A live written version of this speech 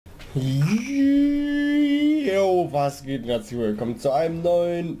Jo, was geht? Herzlich willkommen zu einem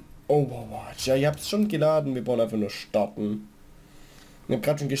neuen Overwatch. Ja, ihr habt es schon geladen, wir wollen einfach nur starten. Ich habe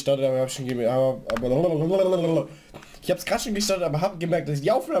gerade schon gestartet, aber ich habe es gerade schon gestartet, aber habe gemerkt, dass ich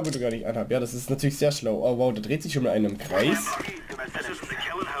die Aufnahme gar nicht anhabe. Ja, das ist natürlich sehr schlau. Oh wow, da dreht sich schon mal einer im Kreis.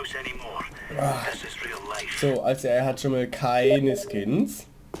 Ah. So, also er hat schon mal keine Skins.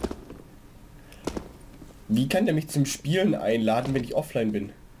 Wie kann der mich zum Spielen einladen, wenn ich offline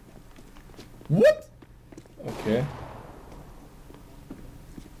bin? What? Okay.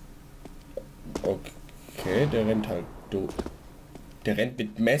 Okay, der rennt halt durch. Der rennt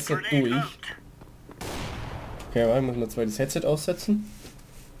mit Messer durch. Okay, warte, muss man zweites Headset aussetzen.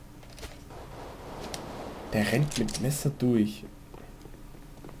 Der rennt mit Messer durch.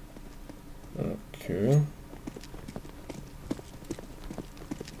 Okay.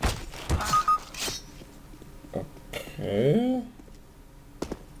 Okay.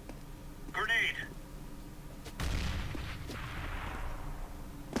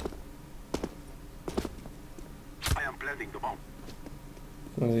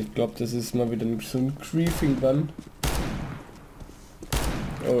 Also ich glaube, das ist mal wieder so ein Griefing dran.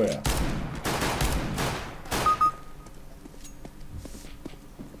 Oh ja.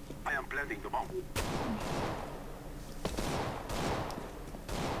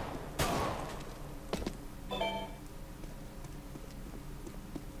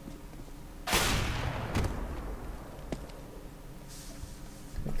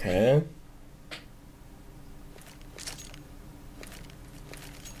 Okay.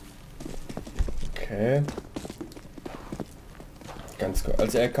 Okay. Ganz gut.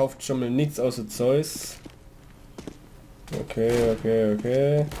 Also er kauft schon mal nichts außer Zeus. Okay, okay,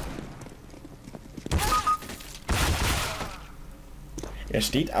 okay. Er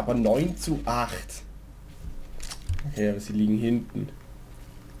steht aber 9:8. Okay, aber sie liegen hinten.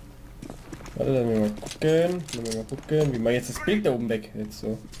 Warte, dann mal gucken. Wie man jetzt das Bild da oben weg. Jetzt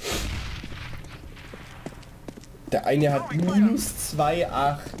so. Der eine hat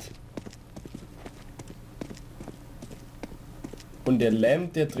 -2,8. Und der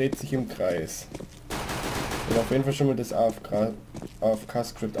Lamp, der dreht sich im Kreis. Und auf jeden Fall schon mal das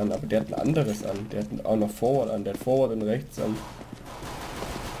AFK-Script an, aber der hat ein anderes an. Der hat auch noch Forward an, der hat Forward und rechts an.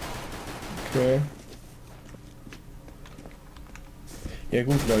 Okay. Ja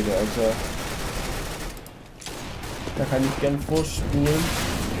gut Leute, also da kann ich gern vorspulen.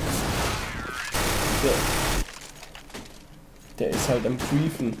 Der ist halt am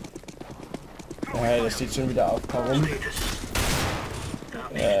Briefen. Ja, der steht schon wieder auf rum.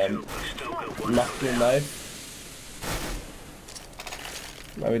 Macht mir live.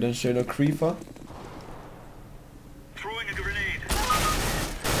 Mal wieder ein schöner Creeper.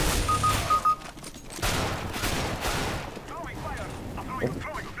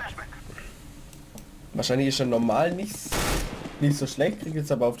 Wahrscheinlich ist er normal nicht so schlecht, kriegt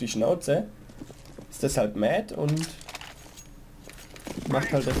jetzt aber auf die Schnauze. Ist deshalb mad und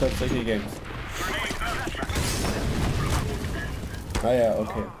macht halt deshalb solche Games. Ah ja,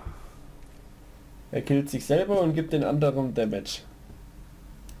 okay. Er killt sich selber und gibt den anderen Damage.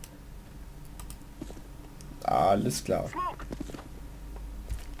 Alles klar.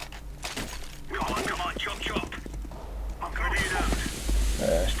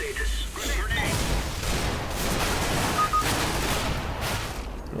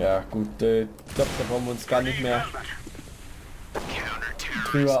 Ja gut, ich glaube, da brauchen wir uns gar nicht mehr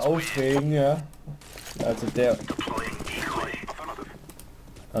drüber aufregen, ja. Also der...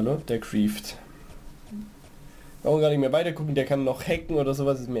 Hallo? Der grieft. Brauchen gar nicht mehr weiter gucken, der kann noch hacken oder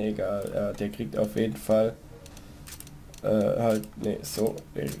sowas, ist mir egal. Ja, der kriegt auf jeden Fall halt, ne, so,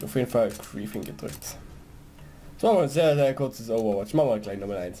 der kriegt auf jeden Fall Griefing gedrückt. So, machen wir ein sehr, sehr kurzes Overwatch. Machen wir gleich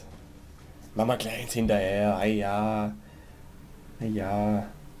nochmal eins. Machen wir gleich eins hinterher. Ah ja. Ah ja.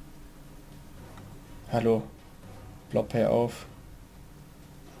 Hallo. Blob, hör auf.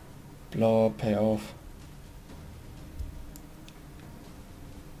 Blob, hör auf.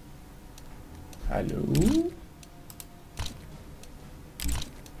 Hallo?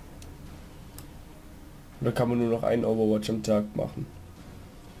 Oder kann man nur noch einen Overwatch am Tag machen?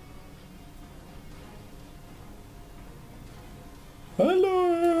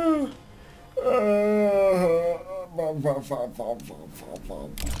 Hallo?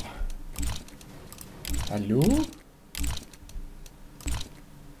 Hallo?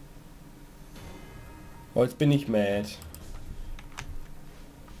 Oh, jetzt bin ich mad.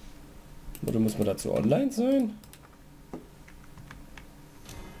 Oder muss man dazu online sein?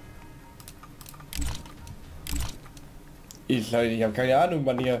 Ich habe keine Ahnung,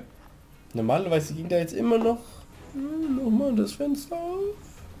 wann hier... Normalerweise ging da jetzt immer noch... Nochmal das Fenster auf.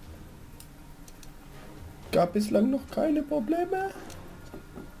 Gab bislang noch keine Probleme.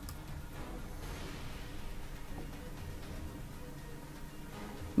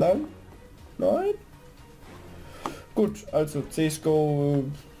 Nein? Nein? Gut, also CSGO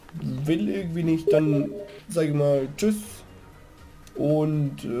will irgendwie nicht, dann sage ich mal tschüss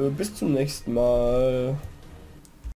und bis zum nächsten Mal.